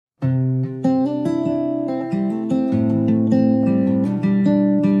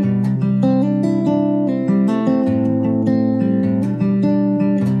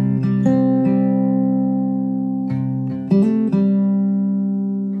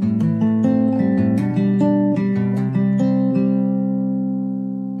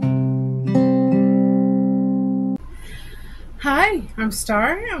I'm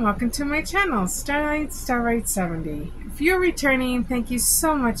Star, and welcome to my channel, Starlight 70. If you're returning, thank you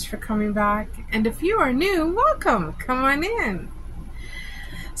so much for coming back, and if you are new, welcome. Come on in.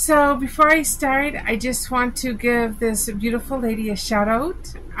 So before I start, I just want to give this beautiful lady a shout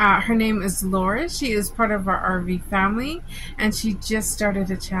out. Her name is Laura. She is part of our RV family, and she just started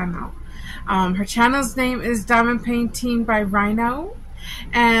a channel. Her channel's name is Diamond Painting by Rhino.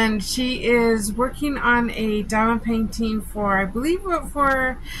 And she is working on a diamond painting for, I believe,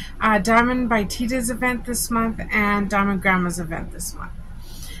 for Diamond by Tita's event this month and Diamond Grandma's event this month.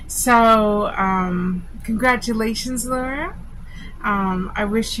 So, congratulations, Laura. I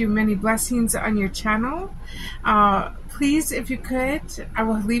wish you many blessings on your channel. Please, if you could, I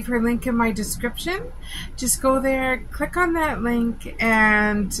will leave her link in my description. Just go there, click on that link,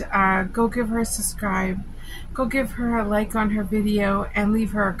 and go give her a subscribe. Go give her a like on her video and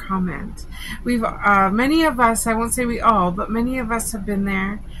leave her a comment. We've many of us, I won't say we all, but many of us have been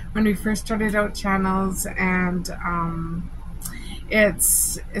there when we first started out channels, and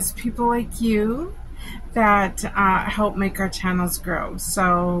it's people like you that help make our channels grow.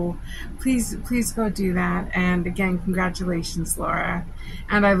 So please go do that. And again, congratulations, Laura.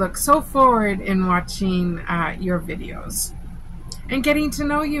 And I look so forward in watching your videos and getting to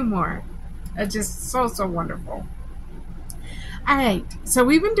know you more. It's just so wonderful. Alright, so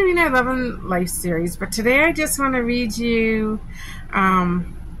we've been doing our Love and Life series, but today I just want to read you a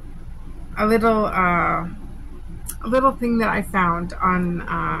little thing that I found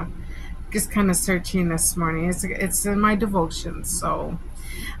on just kind of searching this morning. It's in my devotions. So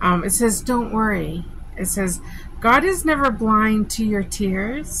it says, don't worry. It says, God is never blind to your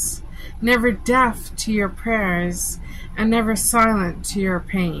tears, never deaf to your prayers, and never silent to your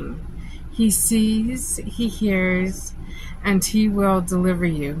pain. He sees, He hears, and He will deliver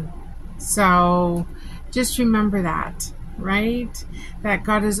you. So just remember that, right? That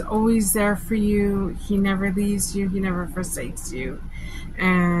God is always there for you. He never leaves you. He never forsakes you.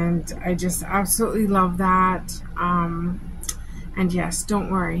 And I just absolutely love that. And yes, don't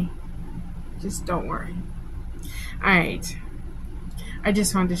worry. Just don't worry. All right. I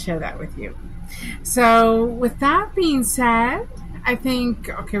just wanted to share that with you. So with that being said, I think,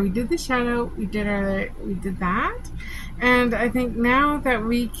 okay, we did the shout out, we did that, and I think now that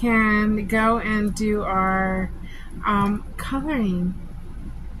we can go and do our coloring.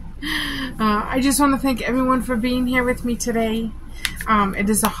 I just want to thank everyone for being here with me today. It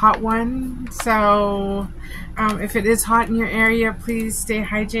is a hot one, so if it is hot in your area, please stay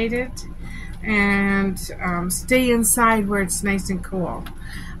hydrated and stay inside where it's nice and cool.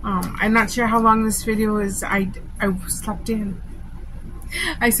 I'm not sure how long this video is. I slept in.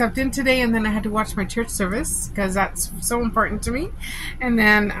 I slept in today, and then I had to watch my church service because that's so important to me. And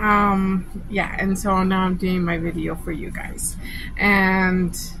then, yeah, and so now I'm doing my video for you guys.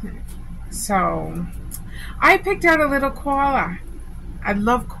 And so I picked out a little koala. I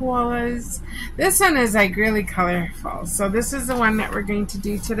love koalas. This one is like really colorful. So this is the one that we're going to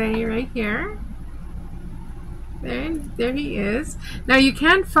do today right here. There he is. Now you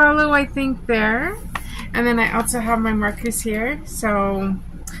can follow, I think, there. And then I also have my markers here, so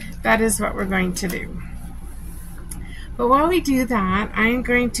that is what we're going to do. But while we do that, I'm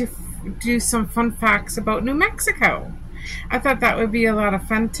going to do some fun facts about New Mexico. I thought that would be a lot of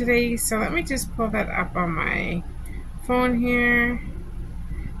fun today, so let me just pull that up on my phone here.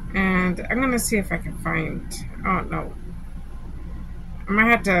 And I'm going to see if I can find, oh no. I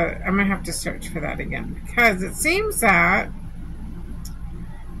might have to search for that again, because it seems that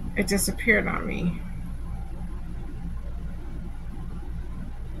it disappeared on me.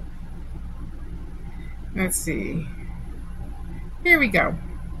 Let's see. Here we go.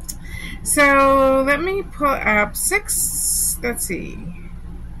 So let me pull up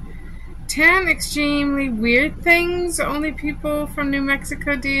 10 extremely weird things only people from New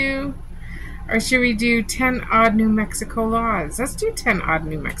Mexico do. Or should we do 10 odd New Mexico laws? Let's do 10 odd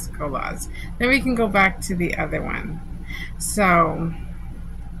New Mexico laws. Then we can go back to the other one. So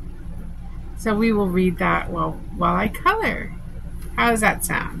we will read that while I color. How does that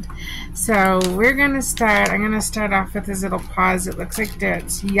sound? So we're going to start. I'm going to start off with this little pause. It looks like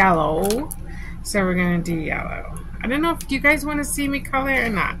it's yellow. So we're going to do yellow. I don't know if you guys want to see me color or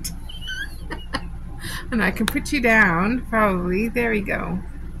not. And I can put you down, probably. There we go.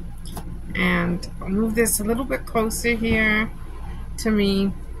 And I'll move this a little bit closer here to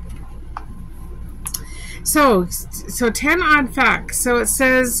me. So 10 odd facts. So it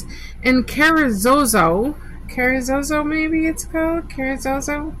says in Carrizozo maybe it's called,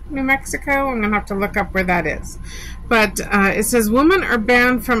 Carrizozo, New Mexico. I'm going to have to look up where that is. But it says women are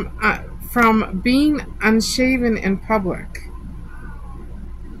banned from being unshaven in public.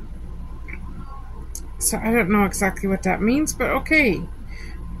 So I don't know exactly what that means, but okay.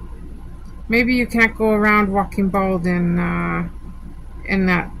 Maybe you can't go around walking bald in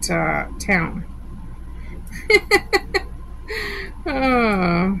that town.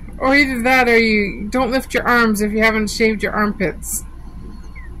 Or either that, or you don't lift your arms if you haven't shaved your armpits.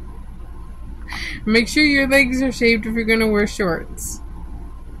 Make sure your legs are shaved if you're going to wear shorts.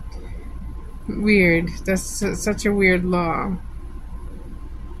 Weird. That's such a weird law.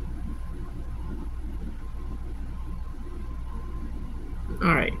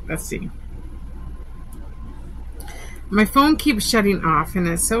 Alright, let's see. My phone keeps shutting off and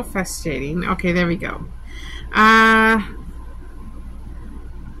it's so frustrating. Okay, there we go.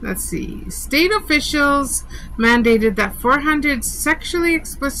 Let's see. State officials mandated that 400 sexually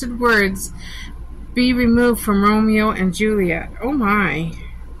explicit words be removed from Romeo and Juliet. Oh my.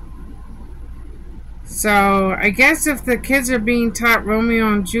 So I guess if the kids are being taught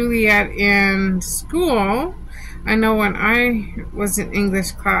Romeo and Juliet in school, I know when I was in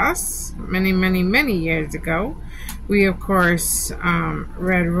English class many years ago, we of course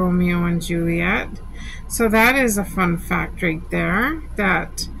read Romeo and Juliet. So that is a fun fact right there,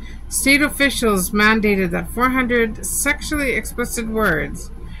 that state officials mandated that 400 sexually explicit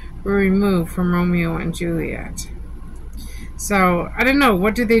words were removed from Romeo and Juliet. So, I don't know,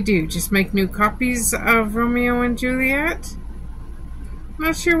 what do they do? Just make new copies of Romeo and Juliet? I'm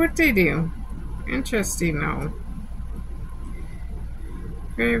not sure what they do. Interesting, though.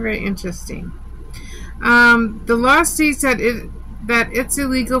 Very interesting. The law states that it's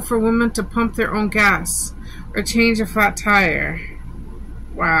illegal for women to pump their own gas or change a flat tire.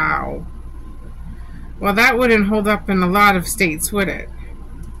 Wow. Well, that wouldn't hold up in a lot of states, would it?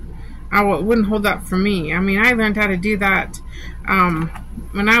 Oh, it wouldn't hold up for me. I mean, I learned how to do that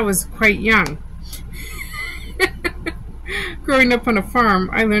when I was quite young. Growing up on a farm,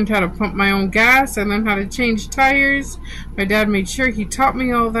 I learned how to pump my own gas. I learned how to change tires. My dad made sure he taught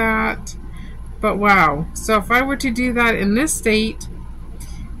me all that. But wow. So if I were to do that in this state,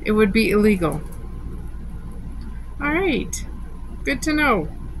 it would be illegal. Alright. Good to know.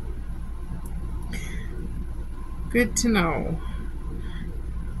 Good to know.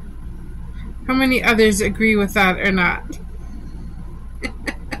 How many others agree with that or not?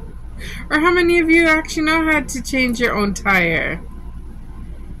 Or how many of you actually know how to change your own tire?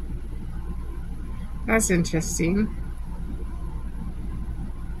 That's interesting.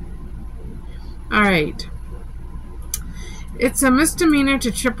 Alright. It's a misdemeanor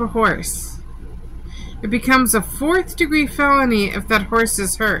to trip a horse. It becomes a 4th-degree felony if that horse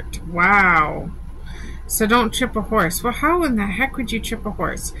is hurt. Wow. So don't trip a horse. Well, how in the heck would you trip a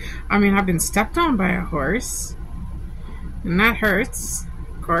horse? I mean, I've been stepped on by a horse. And that hurts.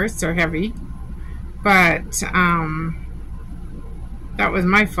 Of course, they're heavy. But, that was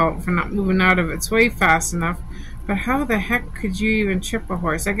my fault for not moving out of its way fast enough. But how the heck could you even trip a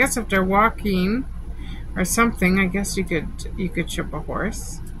horse? I guess if they're walking or something, I guess you could trip a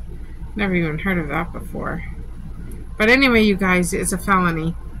horse. Never even heard of that before. But anyway, you guys, it's a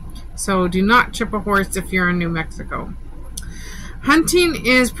felony. So do not trip a horse if you're in New Mexico. Hunting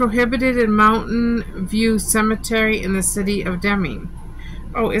is prohibited in Mountain View Cemetery in the city of Deming.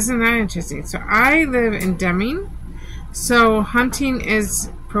 Oh, isn't that interesting? So I live in Deming. So hunting is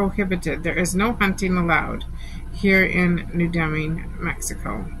prohibited. There is no hunting allowed here in New Deming,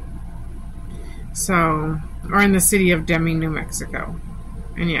 Mexico. So, or in the city of Deming, New Mexico.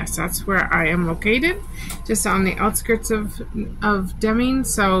 And yes, that's where I am located, just on the outskirts of Deming,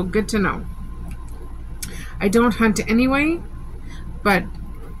 so good to know. I don't hunt anyway, but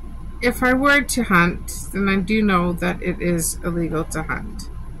if I were to hunt, then I do know that it is illegal to hunt.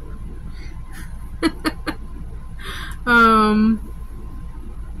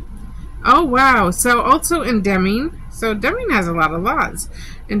 Oh wow, so also in Deming, so Deming has a lot of laws.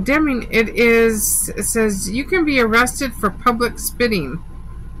 In Deming, it says you can be arrested for public spitting.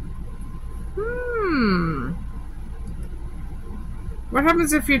 What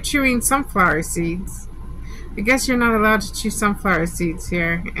happens if you're chewing sunflower seeds? I guess you're not allowed to chew sunflower seeds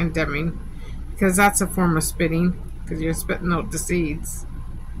here in Deming, because that's a form of spitting, because you're spitting out the seeds.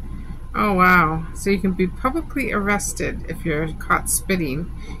 Oh wow, so you can be publicly arrested if you're caught spitting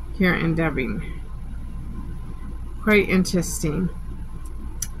here in Deming. Quite interesting.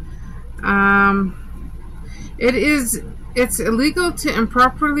 It's illegal to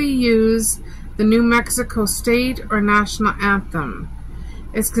improperly use the New Mexico state or national anthem.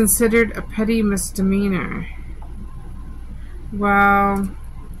 It's considered a petty misdemeanor. Well,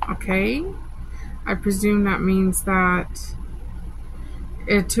 okay. I presume that means that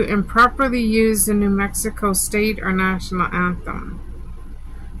to improperly use the New Mexico state or national anthem.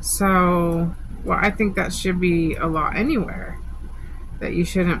 So, Well, I think that should be a law anywhere, that you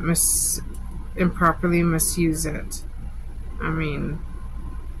shouldn't improperly misuse it. I mean,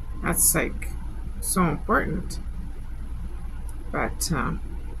 that's like so important. But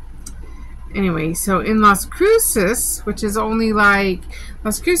anyway, so in Las Cruces, which is only like,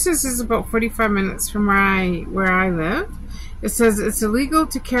 Las Cruces is about 45 minutes from where I live. It says it's illegal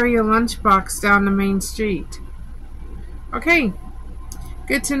to carry a lunchbox down the main street. Okay,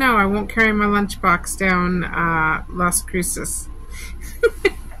 good to know. I won't carry my lunchbox down Las Cruces.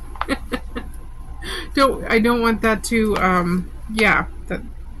 I don't want that to, yeah,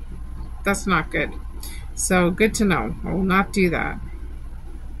 that's not good. So good to know. I will not do that.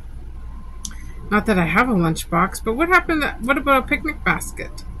 Not that I have a lunchbox, but what about a picnic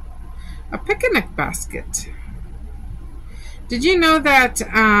basket? A picnic basket. Did you know that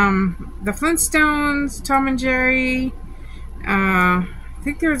the Flintstones, Tom and Jerry, I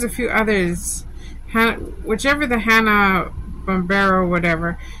think there was a few others, whichever the Hanna-Barbera or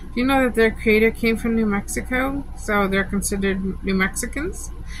whatever, do you know that their creator came from New Mexico? So they're considered New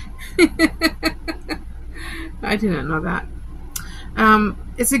Mexicans? I didn't know that.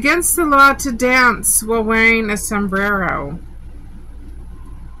 It's against the law to dance while wearing a sombrero.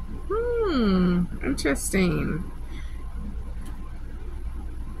 Interesting.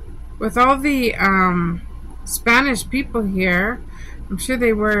 With all the Spanish people here, I'm sure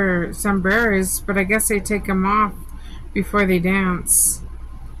they wear sombreros, but I guess they take them off before they dance.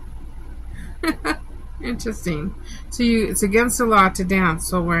 Interesting. So it's against the law to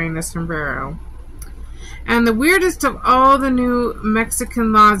dance while wearing a sombrero. And the weirdest of all the new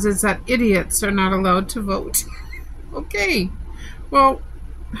Mexican laws is that idiots are not allowed to vote. Okay. Well,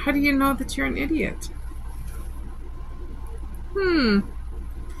 how do you know that you're an idiot?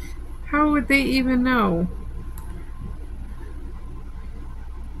 How would they even know?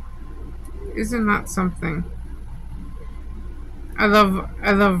 Isn't that something? I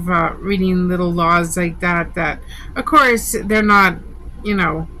love reading little laws like that. That, of course, they're not,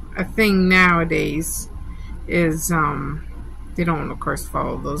 a thing nowadays. Is they don't, of course,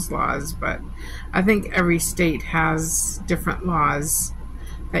 follow those laws, but I think every state has different laws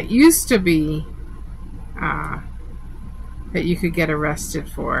that used to be that you could get arrested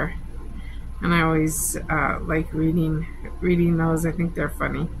for, and I always like reading those. I think they're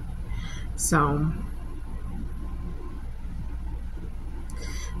funny. So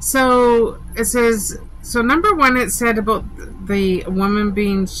it says, so number one, it said about the woman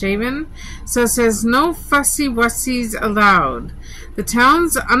being shaven. So it says, no fussy wussies allowed. The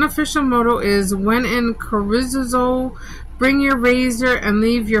town's unofficial motto is, when in Carrizo, bring your razor and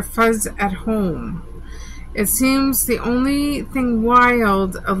leave your fuzz at home. It seems the only thing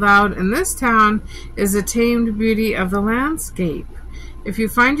wild allowed in this town is the tamed beauty of the landscape. If you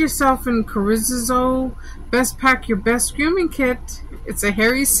find yourself in Carrizo, best pack your best grooming kit. It's a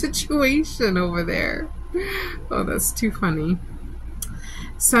hairy situation over there. Oh, that's too funny.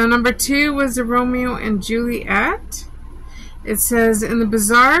 So number two was the Romeo and Juliet. It says, in the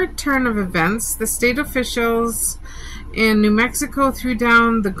bizarre turn of events, the state officials in New Mexico threw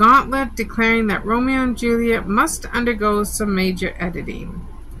down the gauntlet, declaring that Romeo and Juliet must undergo some major editing.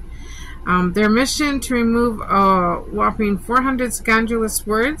 Their mission to remove a whopping 400 scandalous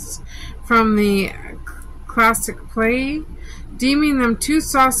words from the classic play, deeming them too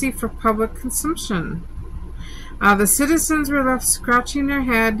saucy for public consumption. The citizens were left scratching their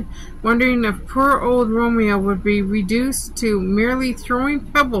head, wondering if poor old Romeo would be reduced to merely throwing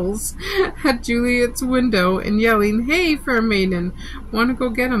pebbles at Juliet's window and yelling, "Hey, fair maiden, want to go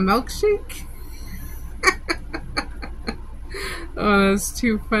get a milkshake?" Oh, that's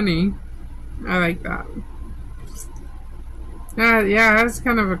too funny. I like that. Yeah, that's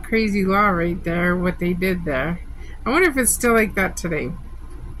kind of a crazy law right there, what they did there. I wonder if it's still like that today.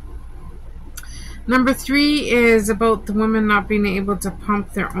 Number three is about the women not being able to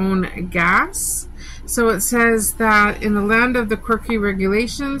pump their own gas. So it says that in the land of the quirky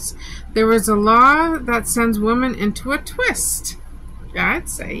regulations, there was a law that sends women into a twist. Yeah, I'd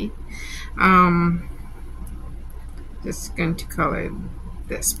say. Just going to color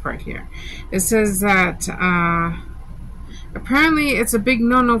this part here. It says that apparently it's a big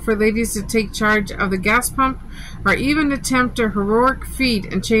no-no for ladies to take charge of the gas pump or even attempt a heroic feat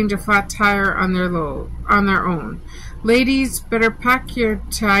and change a flat tire on their own. Ladies, better pack your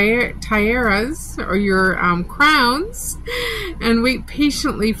tiaras or your crowns and wait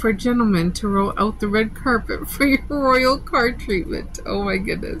patiently for gentlemen to roll out the red carpet for your royal car treatment. Oh my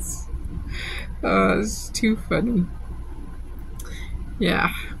goodness. Oh, it's too funny.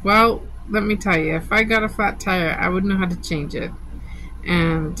 Yeah, well, let me tell you, if I got a flat tire, I would know how to change it.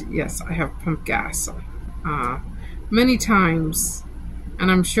 And yes, I have pumped gas many times,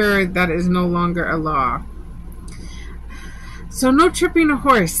 and I'm sure that is no longer a law. So no tripping a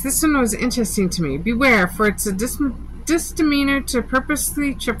horse. This one was interesting to me. Beware, for it's a misdemeanor to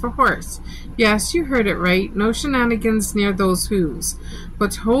purposely trip a horse. Yes, you heard it right. No shenanigans near those hooves.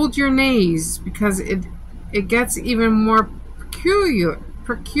 But hold your nays, because it gets even more peculiar.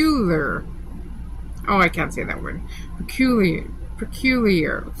 Oh, I can't say that word.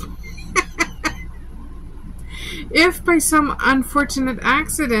 Peculiar. If by some unfortunate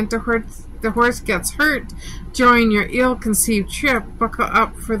accident the horse gets hurt during your ill-conceived trip, buckle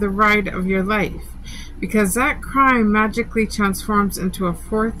up for the ride of your life, because that crime magically transforms into a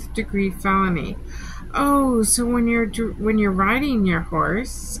 4th-degree felony. Oh, so when you're riding your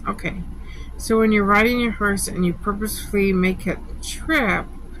horse, okay. So when you're riding your horse and you purposefully make it trip,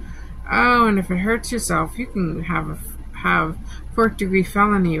 oh, and if it hurts yourself, you can have 4th-degree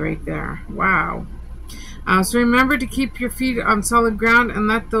felony right there. Wow. So remember to keep your feet on solid ground and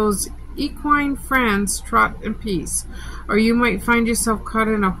let those equine friends trot in peace, or you might find yourself caught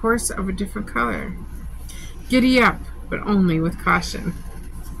in a horse of a different color. Giddy up, but only with caution.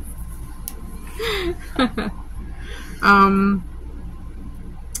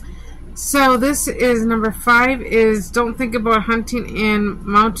 So this is number 5, is don't think about hunting in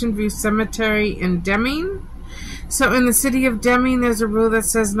Mountain View Cemetery in Deming. So in the city of Deming, there's a rule that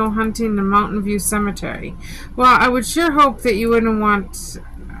says no hunting in Mountain View Cemetery. Well, I would sure hope that you wouldn't want...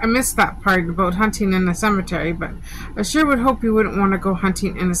 I missed that part about hunting in a cemetery, but I sure would hope you wouldn't want to go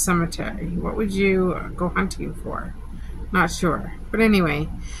hunting in a cemetery. What would you go hunting for? Not sure. But anyway,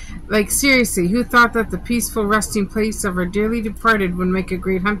 like seriously, who thought that the peaceful resting place of our dearly departed would make a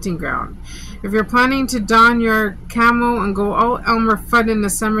great hunting ground? If you're planning to don your camo and go all Elmer Fudd in the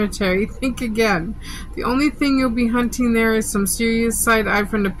cemetery, think again. The only thing you'll be hunting there is some serious side-eye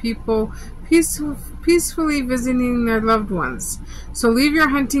from the people peacefully visiting their loved ones. So leave your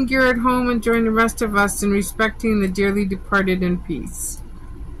hunting gear at home and join the rest of us in respecting the dearly departed in peace.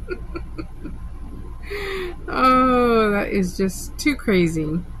 Oh, that is just too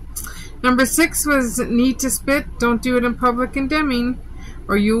crazy. Number 6 was need to spit. Don't do it in public in Deming,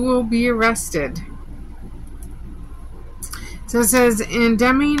 or you will be arrested. So it says, in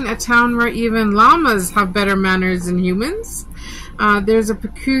Deming, a town where even llamas have better manners than humans, there's a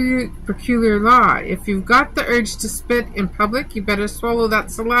peculiar law. If you've got the urge to spit in public, you better swallow that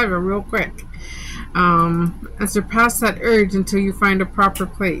saliva real quick, and surpass that urge until you find a proper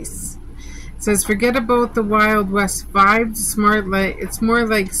place. It says, forget about the Wild West vibes. It's more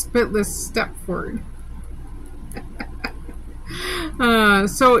like spitless Stepford.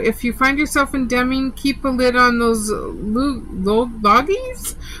 So if you find yourself in Deming, keep a lid on those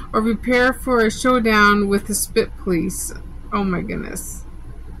loggies, or prepare for a showdown with the spit police. Oh my goodness.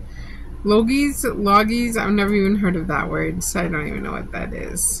 Loggies, I've never even heard of that word, so I don't even know what that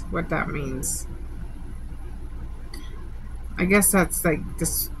is, what that means. I guess that's like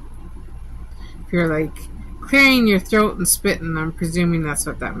this, if you're like clearing your throat and spitting, I'm presuming that's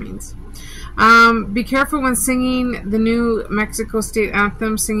what that means. Be careful when singing the New Mexico state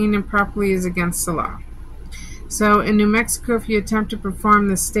anthem. Singing improperly is against the law. So in New Mexico, if you attempt to perform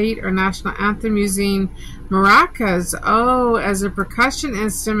the state or national anthem using maracas, as a percussion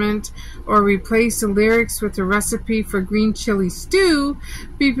instrument, or replace the lyrics with a recipe for green chili stew,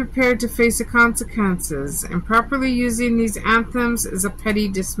 be prepared to face the consequences. Improperly using these anthems is a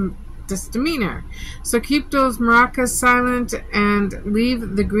petty misdemeanor. So keep those maracas silent and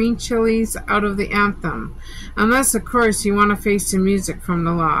leave the green chilies out of the anthem. Unless, of course, you want to face the music from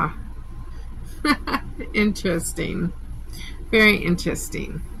the law. Interesting. Very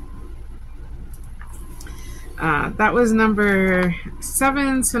interesting. That was number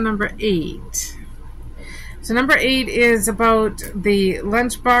 7, so number 8. So number 8 is about the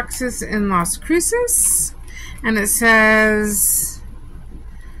lunch boxes in Las Cruces. And it says,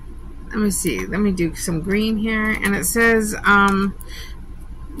 let me see, let me do some green here. And it says,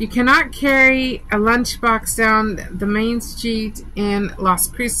 you cannot carry a lunchbox down the main street in Las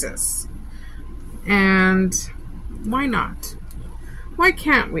Cruces. And why not? Why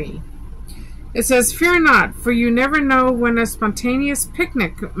can't we? It says, fear not, for you never know when a spontaneous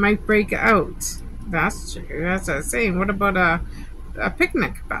picnic might break out. That's true. That's what I was saying. What about a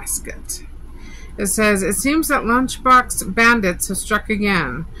picnic basket? It says, it seems that lunchbox bandits have struck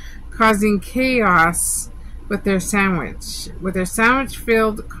again, causing chaos with their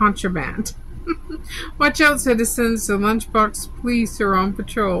sandwich-filled contraband. Watch out, citizens. The lunchbox police are on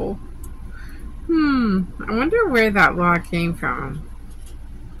patrol. I wonder where that law came from.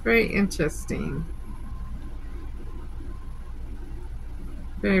 Very interesting.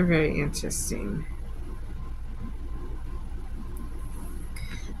 Very, very interesting.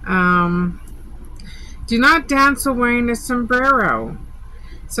 Do not dance while wearing a sombrero.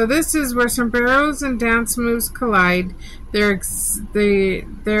 So this is where sombreros and dance moves collide. There exists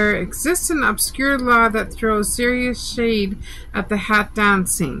an obscure law that throws serious shade at the hat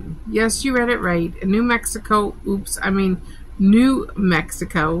dancing. Yes, you read it right. In New Mexico, New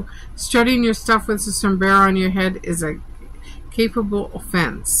Mexico, strutting your stuff with a sombrero on your head is a capable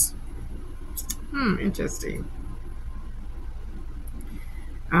offense. Interesting.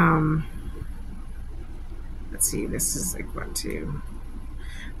 Let's see, this is like what to...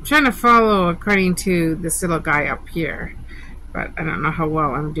 I'm trying to follow according to this little guy up here, but I don't know how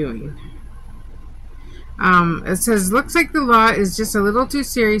well I'm doing. It says, looks like the law is just a little too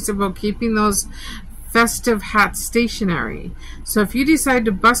serious about keeping those festive hats stationary. So if you decide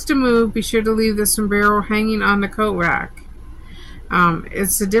to bust a move, be sure to leave the sombrero hanging on the coat rack.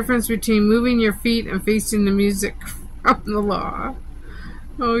 It's the difference between moving your feet and facing the music from the law.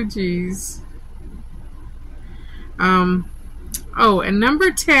 Oh, geez. Oh, and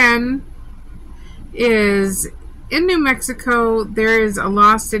number 10 is, in New Mexico, there is a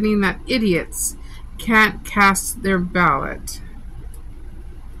law stating that idiots can't cast their ballot.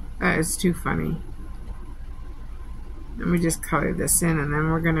 That is too funny. Let me just color this in, and then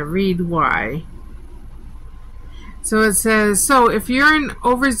we're going to read why. So it says, so if you're an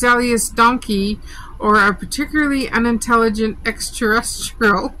overzealous donkey or a particularly unintelligent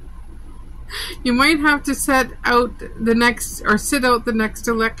extraterrestrial, you might have to sit out the next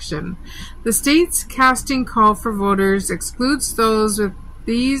election. The state's casting call for voters excludes those with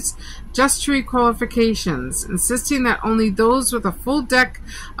these justry qualifications, insisting that only those with a full deck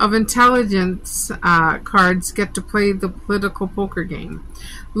of intelligence cards get to play the political poker game.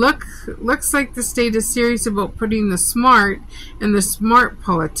 Looks like the state is serious about putting the smart in the smart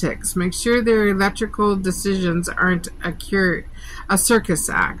politics. Make sure their electrical decisions aren't a circus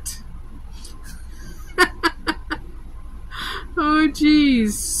act. Oh,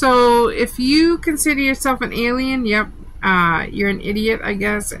 geez. So if you consider yourself an alien, yep, you're an idiot, I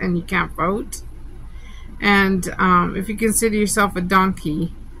guess, and you can't vote. And if you consider yourself a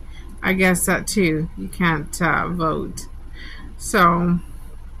donkey, I guess that too, you can't vote. So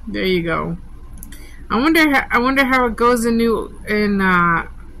there you go. I wonder how it goes in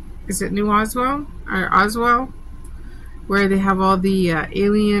is it New Oswell or Oswell, where they have all the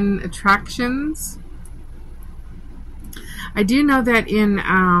alien attractions. I do know that in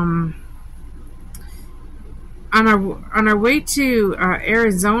on our way to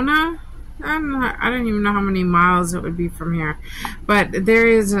Arizona, I don't even know how many miles it would be from here, but there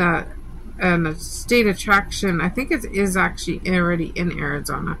is a state attraction. I think it is actually already in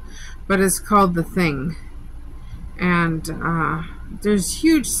Arizona, but it's called The Thing, and there's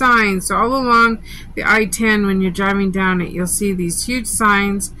huge signs. So all along the I-10, when you're driving down it, you'll see these huge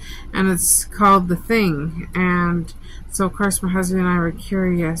signs, and it's called The Thing. And so, of course, my husband and I were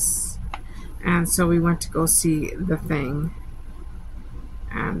curious, and so we went to go see The Thing,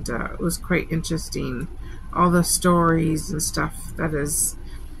 and it was quite interesting, all the stories and stuff that is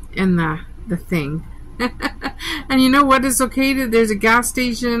in the Thing. And you know what is located? There's a gas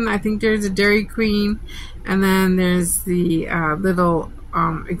station, I think there's a Dairy Queen, and then there's the little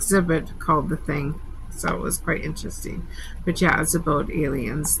exhibit called The Thing. So it was quite interesting. But yeah, it's about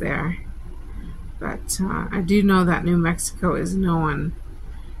aliens there. But I do know that New Mexico is known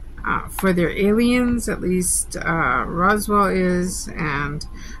for their aliens, at least Roswell is, and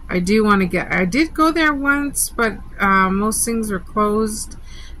I do want to get, I did go there once, but most things were closed,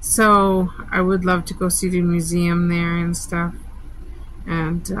 so I would love to go see the museum there and stuff,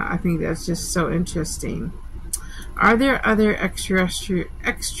 and I think that's just so interesting. Are there other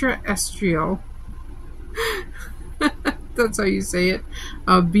extraterrestrial that's how you say it,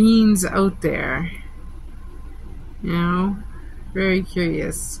 beings out there? You know, very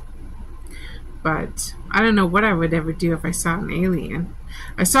curious. But I don't know what I would ever do if I saw an alien.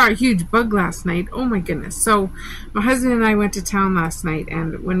 I saw a huge bug last night. Oh my goodness. So my husband and I went to town last night,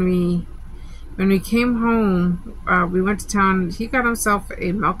 and when we came home, we went to town. He got himself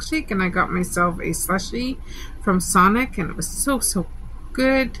a milkshake, and I got myself a slushie from Sonic, and it was so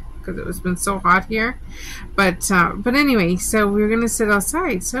good because it was been so hot here. But anyway, so we were gonna sit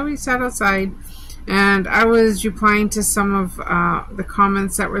outside. So we sat outside, and I was replying to some of the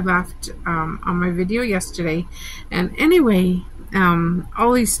comments that were left on my video yesterday. And anyway,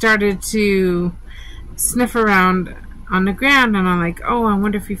 Ollie started to sniff around on the ground, and I'm like, oh, I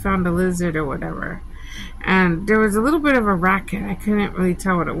wonder if he found a lizard or whatever. and there was a little bit of a racket. I couldn't really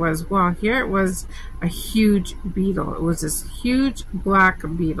tell what it was. Well, here it was a huge beetle. It was this huge black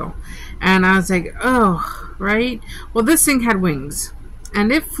beetle. And I was like, oh, right? Well, this thing had wings.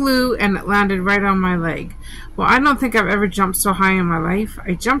 And it flew and it landed right on my leg. Well, I don't think I've ever jumped so high in my life.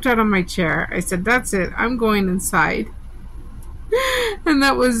 I jumped out of my chair. I said, that's it. I'm going inside. And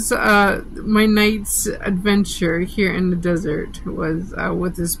that was my night's adventure here in the desert. Was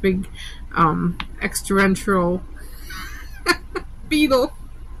with this big extraterrestrial beetle.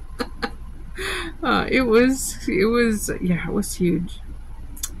 It was huge.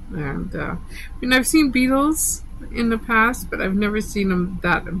 And I mean, I've seen beetles in the past, but I've never seen them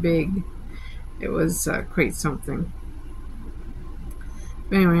that big. It was quite something.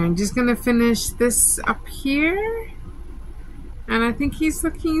 But anyway, I'm just gonna finish this up here. And I think he's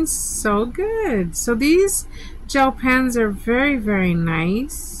looking so good. So these gel pens are very, very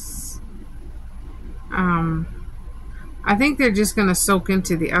nice. I think they're just going to soak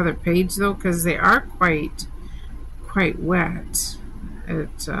into the other page though, because they are quite wet.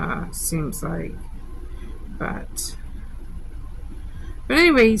 It seems like. But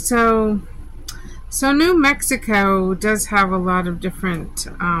anyway, so New Mexico does have a lot of different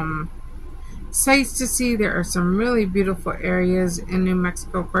sights to see. There are some really beautiful areas in New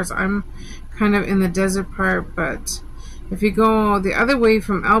Mexico. Of course, I'm kind of in the desert part, but if you go the other way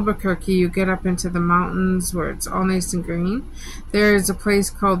from Albuquerque, you get up into the mountains where it's all nice and green. There's a place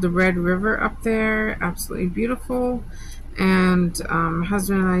called the Red River up there, absolutely beautiful. And my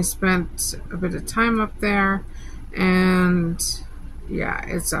husband and I spent a bit of time up there, and yeah,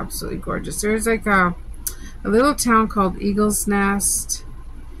 it's absolutely gorgeous. There's like a little town called Eagle's Nest.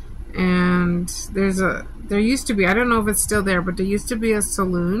 And there used to be, I don't know if it's still there, but there used to be a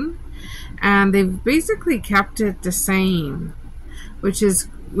saloon, and they've basically kept it the same, which is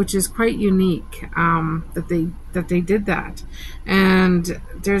quite unique, that they did that. And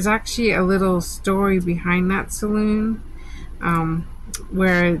there's actually a little story behind that saloon,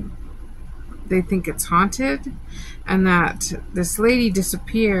 where they think it's haunted, and that this lady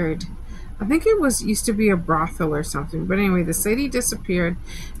disappeared. I think it used to be a brothel or something. But anyway, this lady disappeared,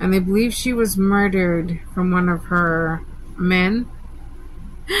 and they believe she was murdered from one of her men.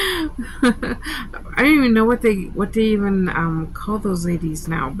 I don't even know what they even call those ladies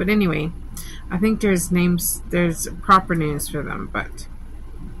now. But anyway, I think there's proper names for them. But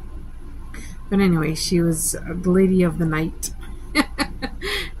anyway, she was the lady of the night.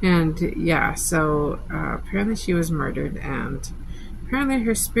 And yeah, so apparently she was murdered, and apparently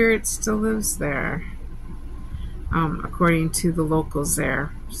her spirit still lives there, according to the locals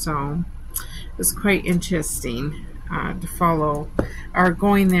there. So it was quite interesting to follow, or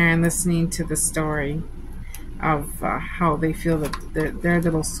going there and listening to the story of how they feel that their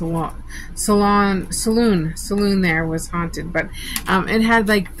little saloon there was haunted. But it had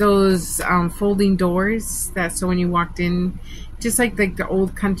like those folding doors, so when you walked in, just like the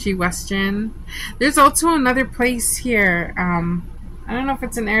old country western. There's also another place here. I don't know if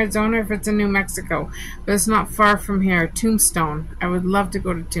it's in Arizona or if it's in New Mexico, but it's not far from here. Tombstone. I would love to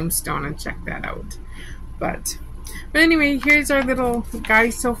go to Tombstone and check that out. But anyway, here's our little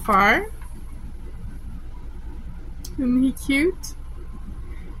guy so far. Isn't he cute?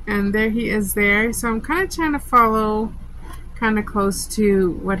 And there he is there. So I'm kind of trying to follow kind of close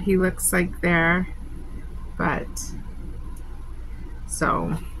to what he looks like there. But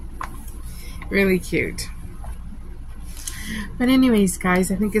so really cute. But anyways,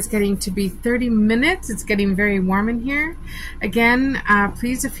 guys, I think it's getting to be 30 minutes. It's getting very warm in here. Again,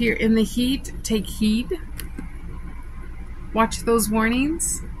 please, if you're in the heat, take heed. Watch those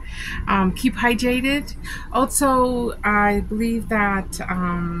warnings. Keep hydrated. Also, I believe that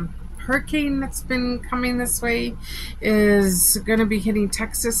hurricane that's been coming this way is going to be hitting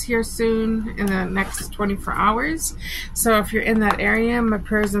Texas here soon in the next 24 hours. So if you're in that area, my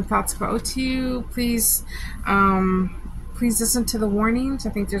prayers and thoughts go out to you. Please listen to the warnings.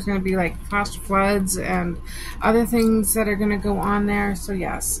 I think there's going to be like flash floods and other things that are going to go on there. So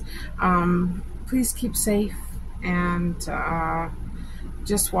yes, please keep safe and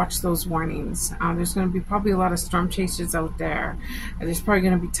just watch those warnings. There's going to be probably a lot of storm chasers out there. There's probably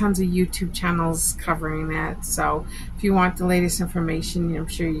going to be tons of YouTube channels covering it. So if you want the latest information, I'm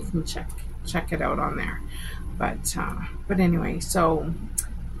sure you can check it out on there. But anyway, so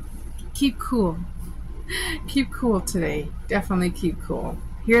keep cool. Keep cool today. Definitely keep cool.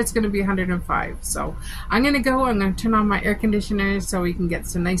 Here it's going to be 105. So I'm going to turn on my air conditioner so we can get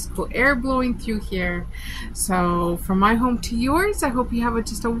some nice cool air blowing through here. So from my home to yours, I hope you have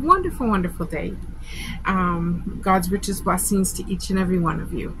just a wonderful, wonderful day. God's richest blessings to each and every one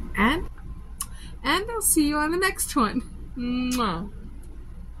of you. And And I'll see you on the next one. Mwah.